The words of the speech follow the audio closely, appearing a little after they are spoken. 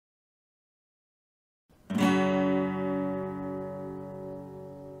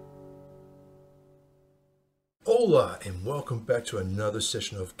Hola and welcome back to another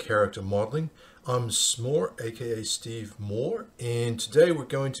session of character modeling. I'm S'more, aka Steve Moore, and today we're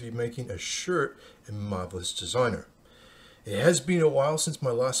going to be making a shirt in Marvelous Designer. It has been a while since my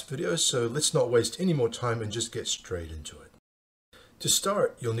last video, so let's not waste any more time and just get straight into it. To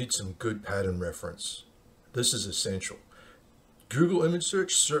start, you'll need some good pattern reference. This is essential. Google image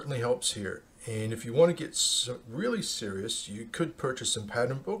search certainly helps here. And if you want to get really serious, you could purchase some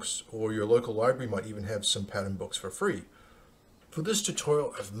pattern books, or your local library might even have some pattern books for free. For this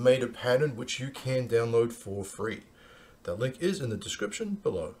tutorial, I've made a pattern which you can download for free. The link is in the description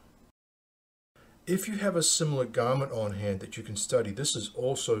below. If you have a similar garment on hand that you can study, this is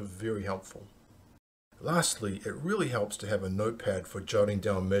also very helpful. Lastly, it really helps to have a notepad for jotting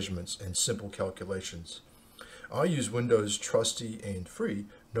down measurements and simple calculations. I use Windows' trusty and free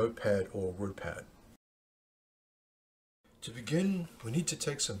Notepad or WordPad. To begin, we need to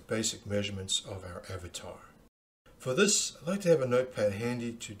take some basic measurements of our avatar. For this, I'd like to have a notepad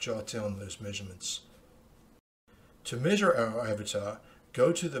handy to jot down those measurements. To measure our avatar,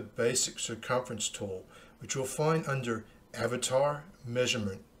 go to the Basic Circumference tool, which you'll find under Avatar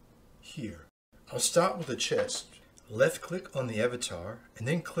Measurement here. I'll start with the chest. Left-click on the avatar and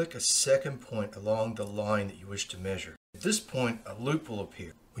then click a second point along the line that you wish to measure. At this point, a loop will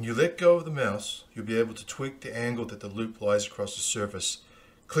appear. When you let go of the mouse, you'll be able to tweak the angle that the loop lies across the surface.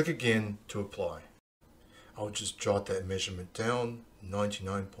 Click again to apply. I'll just jot that measurement down,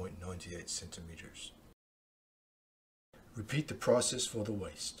 99.98 centimeters. Repeat the process for the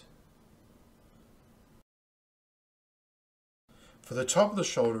waist. For the top of the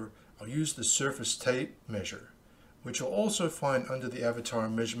shoulder, I'll use the surface tape measure, which you'll also find under the avatar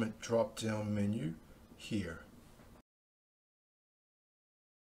measurement drop-down menu here.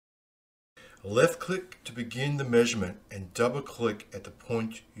 Left-click to begin the measurement and double-click at the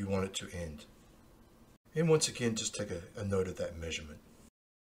point you want it to end. And once again, just take a note of that measurement.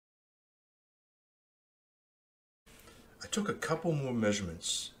 I took a couple more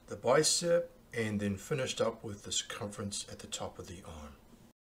measurements, the bicep, and then finished up with the circumference at the top of the arm.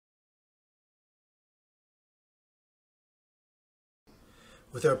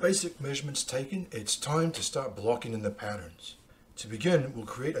 With our basic measurements taken, it's time to start blocking in the patterns. To begin, we'll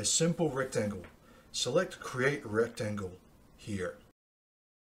create a simple rectangle. Select Create Rectangle here.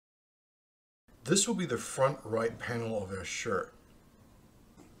 This will be the front right panel of our shirt.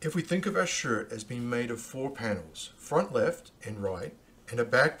 If we think of our shirt as being made of 4 panels, front left and right, and a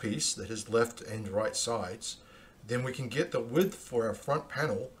back piece that has left and right sides, then we can get the width for our front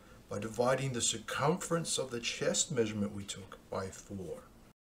panel by dividing the circumference of the chest measurement we took by 4.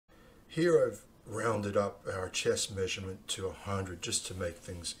 Here I've rounded up our chest measurement to 100 just to make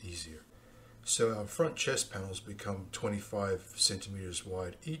things easier. So our front chest panels become 25 centimeters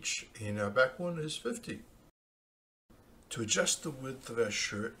wide each, and our back one is 50. To adjust the width of our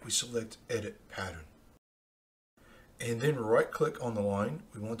shirt, we select Edit Pattern. And then right-click on the line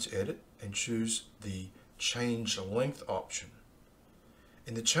we want to edit and choose the Change Length option.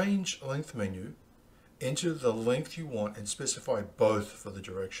 In the Change Length menu, enter the length you want and specify both for the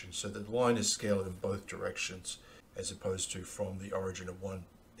direction, so that the line is scaled in both directions as opposed to from the origin of one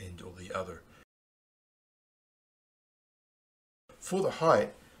end or the other. For the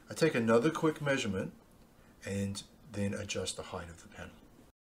height, I take another quick measurement and then adjust the height of the panel.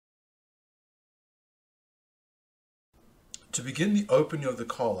 To begin the opening of the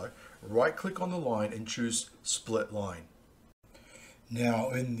collar, right-click on the line and choose Split Line. Now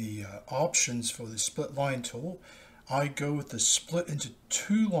in the options for the split line tool, I go with the split into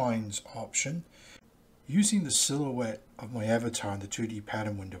 2 lines option. Using the silhouette of my avatar in the 2D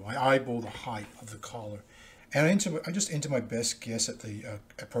pattern window, I eyeball the height of the collar, and I just enter my best guess at the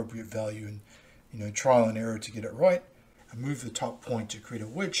appropriate value, and trial and error to get it right. I move the top point to create a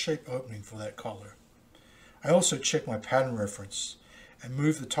wedge-shaped opening for that collar. I also check my pattern reference and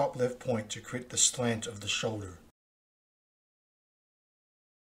move the top left point to create the slant of the shoulder.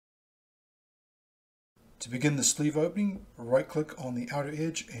 To begin the sleeve opening, right-click on the outer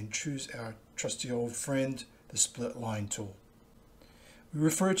edge and choose our trusty old friend, the Split Line tool. We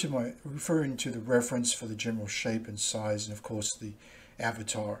referring to the reference for the general shape and size, and of course the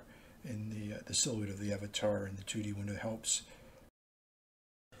avatar and the silhouette of the avatar in the 2D window helps.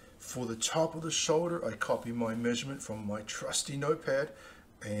 For the top of the shoulder, I copy my measurement from my trusty notepad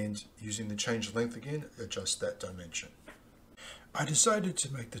and, using the change length again, adjust that dimension. I decided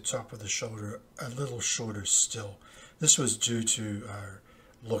to make the top of the shoulder a little shorter still. This was due to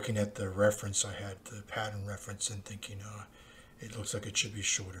looking at the reference I had, the pattern reference, and thinking it looks like it should be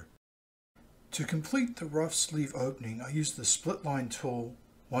shorter. To complete the rough sleeve opening, I used the Split Line tool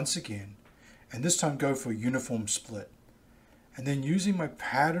once again and this time go for a uniform split. And then using my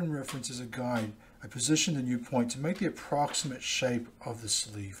pattern reference as a guide, I position the new point to make the approximate shape of the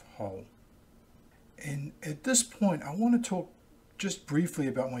sleeve hole. And at this point, I want to talk just briefly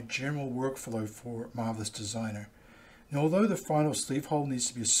about my general workflow for Marvelous Designer. Now, although the final sleeve hole needs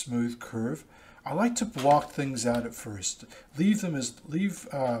to be a smooth curve, I like to block things out at first. Leave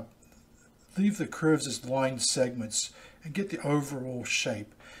the curves as line segments and get the overall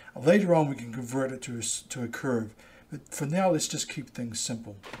shape. Later on, we can convert it to a curve. But for now, let's just keep things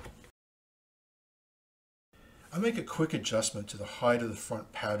simple. I make a quick adjustment to the height of the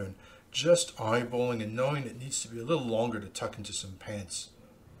front pattern, just eyeballing and knowing it needs to be a little longer to tuck into some pants.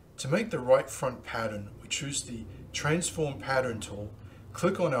 To make the right front pattern, we choose the Transform Pattern tool,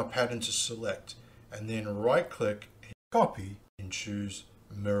 click on our pattern to select, and then right-click and copy and choose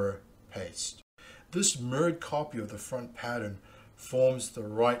Mirror Paste. This mirrored copy of the front pattern forms the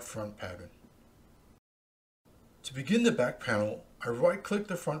right front pattern. To begin the back panel, I right-click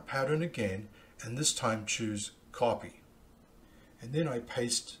the front pattern again, and this time choose Copy. And then I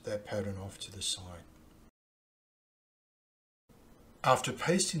paste that pattern off to the side. After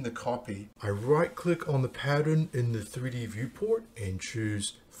pasting the copy, I right-click on the pattern in the 3D viewport and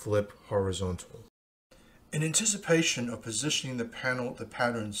choose Flip Horizontal. In anticipation of positioning the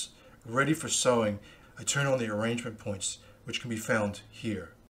patterns ready for sewing, I turn on the arrangement points, which can be found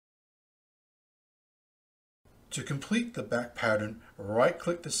here. To complete the back pattern,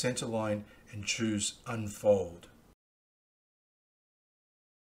 right-click the center line and choose Unfold.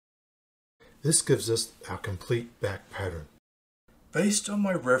 This gives us our complete back pattern. Based on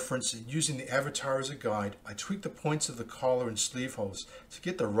my reference and using the avatar as a guide, I tweak the points of the collar and sleeve holes to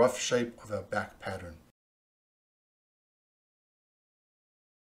get the rough shape of our back pattern.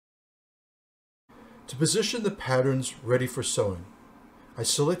 To position the patterns ready for sewing, I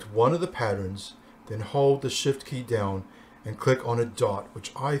select one of the patterns, then hold the Shift key down and click on a dot,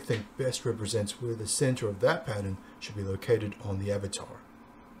 which I think best represents where the center of that pattern should be located on the avatar.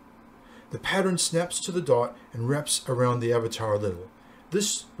 The pattern snaps to the dot and wraps around the avatar a little.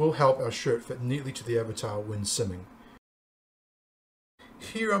 This will help our shirt fit neatly to the avatar when simming.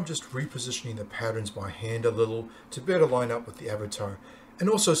 Here I'm just repositioning the patterns by hand a little to better line up with the avatar, and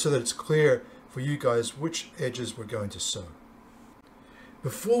also so that it's clear for you guys which edges we're going to sew.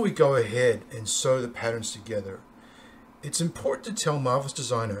 Before we go ahead and sew the patterns together, it's important to tell Marvelous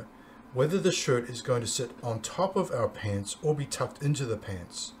Designer whether the shirt is going to sit on top of our pants or be tucked into the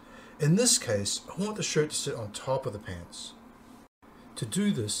pants. In this case, I want the shirt to sit on top of the pants. To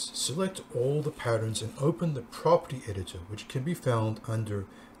do this, select all the patterns and open the Property Editor, which can be found under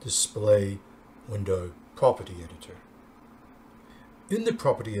Display Window Property Editor. In the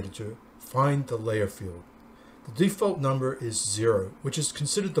Property Editor, find the Layer field. The default number is 0, which is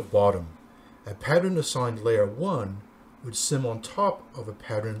considered the bottom. A pattern assigned Layer 1 would sim on top of a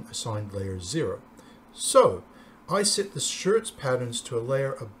pattern assigned Layer 0. So, I set the shirt's patterns to a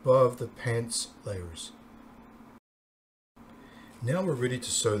layer above the pants layers. Now we're ready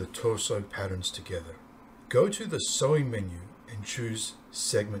to sew the torso patterns together. Go to the Sewing menu and choose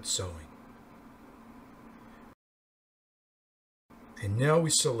Segment Sewing. And now we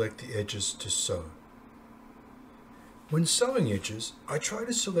select the edges to sew. When sewing edges, I try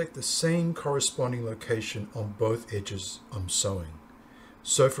to select the same corresponding location on both edges I'm sewing.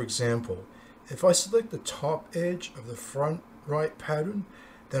 So for example, if I select the top edge of the front right pattern,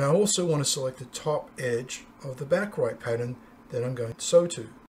 then I also want to select the top edge of the back right pattern that I'm going to sew to.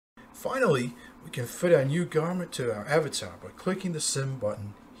 Finally, we can fit our new garment to our avatar by clicking the Sim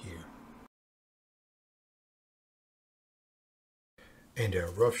button here. And our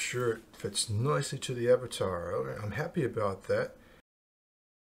rough shirt fits nicely to the avatar. I'm happy about that.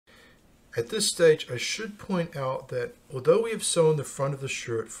 At this stage, I should point out that although we have sewn the front of the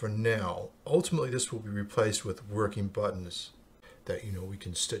shirt for now, ultimately this will be replaced with working buttons that, we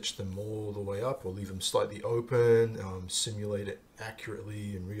can stitch them all the way up or leave them slightly open, simulate it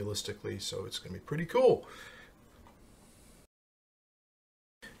accurately and realistically, so it's going to be pretty cool.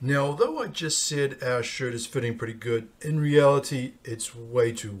 Now, although I just said our shirt is fitting pretty good, in reality, it's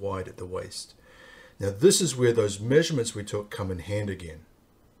way too wide at the waist. Now, this is where those measurements we took come in hand again.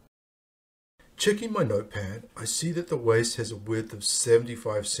 Checking my notepad, I see that the waist has a width of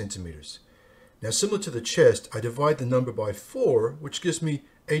 75 centimeters. Now, similar to the chest, I divide the number by 4, which gives me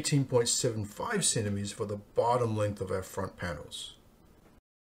 18.75 centimeters for the bottom length of our front panels.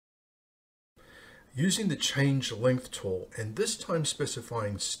 Using the Change Length tool, and this time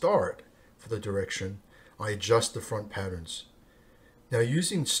specifying Start for the direction, I adjust the front patterns. Now,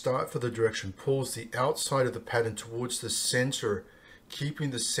 using Start for the direction pulls the outside of the pattern towards the center,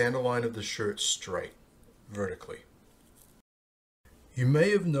 keeping the center line of the shirt straight, vertically. You may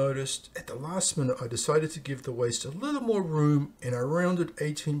have noticed at the last minute I decided to give the waist a little more room and I rounded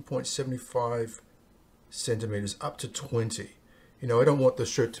 18.75 centimeters up to 20. You know, I don't want the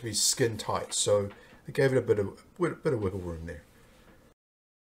shirt to be skin tight, so I gave it a bit of wiggle room there.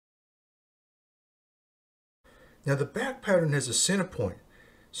 Now the back pattern has a center point,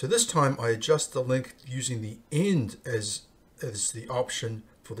 so this time I adjust the length using the end as the option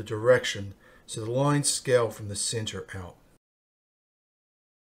for the direction, so the lines scale from the center out.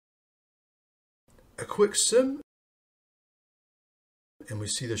 A quick sim, and we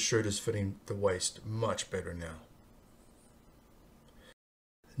see the shirt is fitting the waist much better now.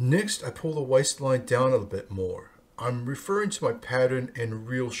 Next, I pull the waistline down a little bit more. I'm referring to my pattern and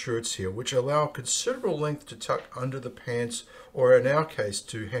real shirts here, which allow considerable length to tuck under the pants, or in our case,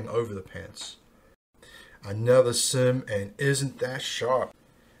 to hang over the pants. Another sim, and isn't that sharp?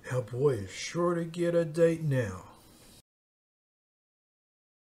 Our boy is sure to get a date now.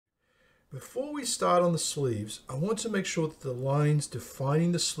 Before we start on the sleeves, I want to make sure that the lines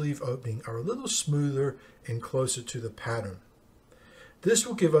defining the sleeve opening are a little smoother and closer to the pattern. This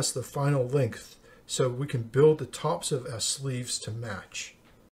will give us the final length so we can build the tops of our sleeves to match.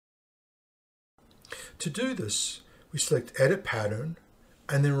 To do this, we select Edit Pattern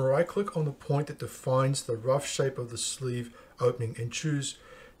and then right-click on the point that defines the rough shape of the sleeve opening and choose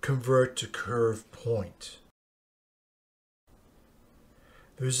Convert to Curve Point.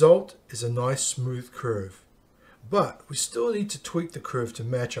 The result is a nice smooth curve, but we still need to tweak the curve to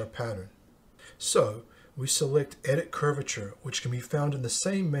match our pattern. So we select Edit Curvature, which can be found in the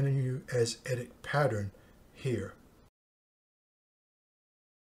same menu as Edit Pattern here.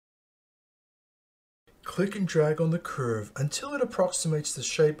 Click and drag on the curve until it approximates the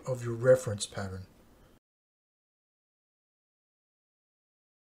shape of your reference pattern.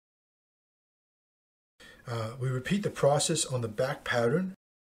 We repeat the process on the back pattern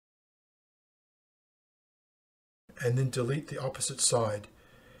and then delete the opposite side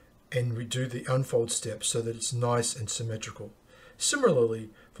and redo the unfold step so that it's nice and symmetrical. Similarly,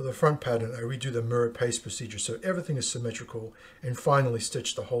 for the front pattern, I redo the mirror paste procedure so everything is symmetrical, and finally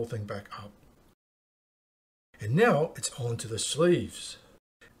stitch the whole thing back up. And now it's on to the sleeves.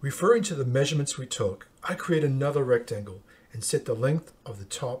 Referring to the measurements we took, I create another rectangle and set the length of the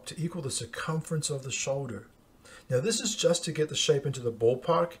top to equal the circumference of the shoulder. Now this is just to get the shape into the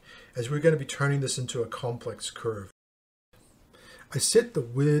ballpark, as we're going to be turning this into a complex curve. I set the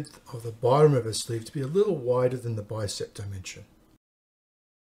width of the bottom of a sleeve to be a little wider than the bicep dimension.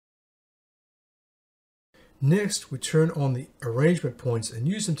 Next, we turn on the arrangement points and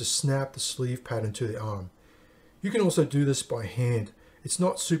use them to snap the sleeve pattern to the arm. You can also do this by hand. It's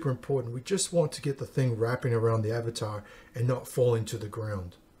not super important. We just want to get the thing wrapping around the avatar and not falling to the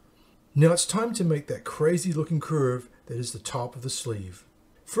ground. Now it's time to make that crazy looking curve that is the top of the sleeve.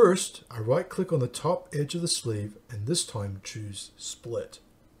 First, I right-click on the top edge of the sleeve and this time choose Split.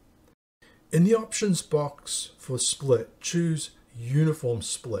 In the options box for Split, choose Uniform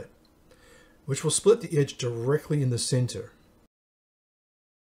Split, which will split the edge directly in the center.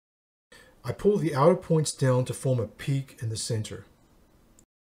 I pull the outer points down to form a peak in the center.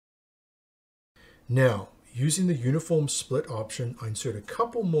 Now, using the Uniform Split option, I insert a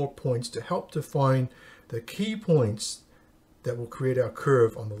couple more points to help define the key points that will create our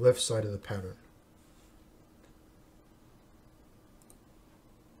curve on the left side of the pattern.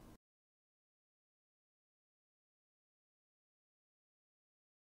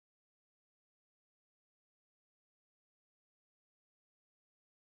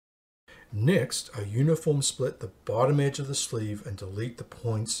 Next, I uniform split the bottom edge of the sleeve and delete the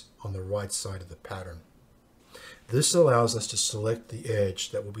points on the right side of the pattern. This allows us to select the edge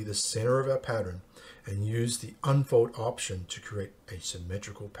that will be the center of our pattern and use the unfold option to create a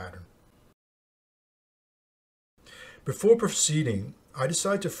symmetrical pattern. Before proceeding, I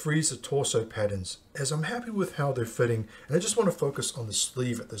decide to freeze the torso patterns as I'm happy with how they're fitting and I just want to focus on the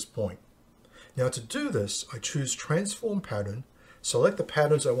sleeve at this point. Now to do this, I choose Transform Pattern, select the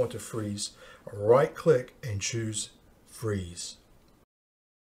patterns I want to freeze, right click and choose Freeze.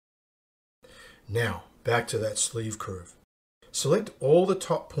 Now back to that sleeve curve. Select all the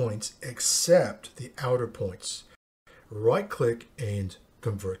top points except the outer points. Right click and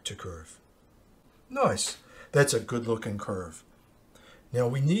Convert to Curve. Nice, that's a good looking curve. Now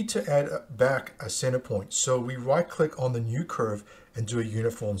we need to add back a center point, so we right click on the new curve and do a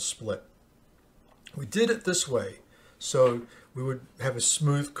uniform split. We did it this way so we would have a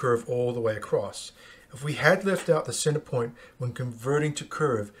smooth curve all the way across. If we had left out the center point when converting to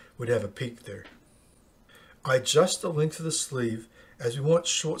curve, we'd have a peak there. I adjust the length of the sleeve as we want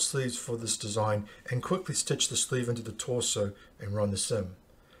short sleeves for this design, and quickly stitch the sleeve into the torso and run the sim,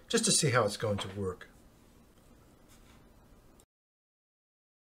 just to see how it's going to work.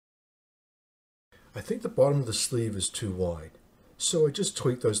 I think the bottom of the sleeve is too wide, so I just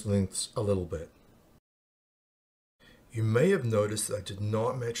tweaked those lengths a little bit. You may have noticed that I did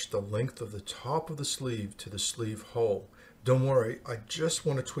not match the length of the top of the sleeve to the sleeve hole. Don't worry, I just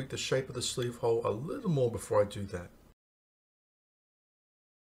want to tweak the shape of the sleeve hole a little more before I do that.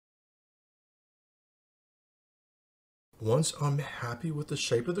 Once I'm happy with the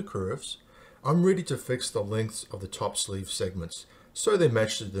shape of the curves, I'm ready to fix the lengths of the top sleeve segments so they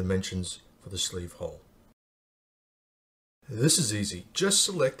match the dimensions for the sleeve hole. This is easy. Just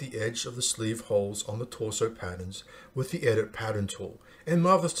select the edge of the sleeve holes on the torso patterns with the Edit Pattern tool, and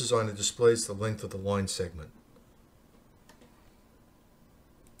Marvelous Designer displays the length of the line segment.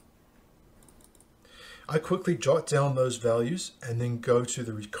 I quickly jot down those values and then go to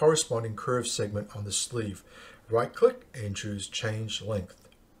the corresponding curve segment on the sleeve. Right-click and choose Change Length.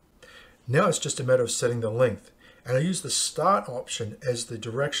 Now it's just a matter of setting the length, and I use the Start option as the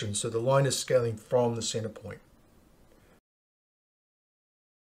direction so the line is scaling from the center point.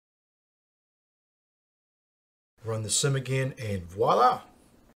 Run the sim again and voila!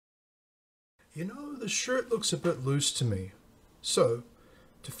 You know, the shirt looks a bit loose to me. So,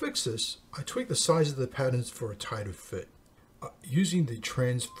 to fix this, I tweak the size of the patterns for a tighter fit. Using the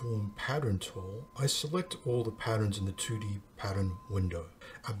Transform Pattern tool, I select all the patterns in the 2D pattern window.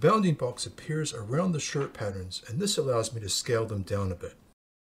 A bounding box appears around the shirt patterns, and this allows me to scale them down a bit.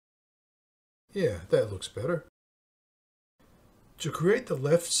 Yeah, that looks better. To create the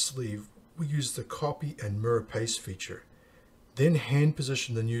left sleeve, we use the Copy and Mirror Paste feature. Then hand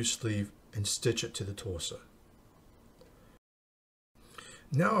position the new sleeve and stitch it to the torso.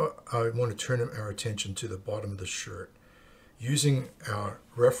 Now I want to turn our attention to the bottom of the shirt. Using our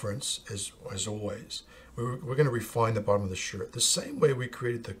reference, as always, we're going to refine the bottom of the shirt the same way we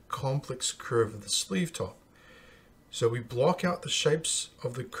created the complex curve of the sleeve top. So we block out the shapes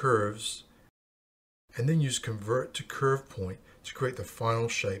of the curves and then use Convert to Curve Point to create the final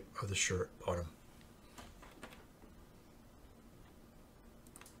shape of the shirt bottom.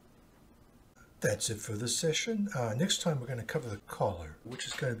 That's it for this session. Next time we're going to cover the collar, which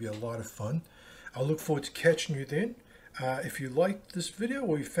is going to be a lot of fun. I look forward to catching you then. If you liked this video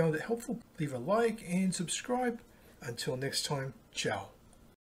or you found it helpful, leave a like and subscribe. Until next time, ciao.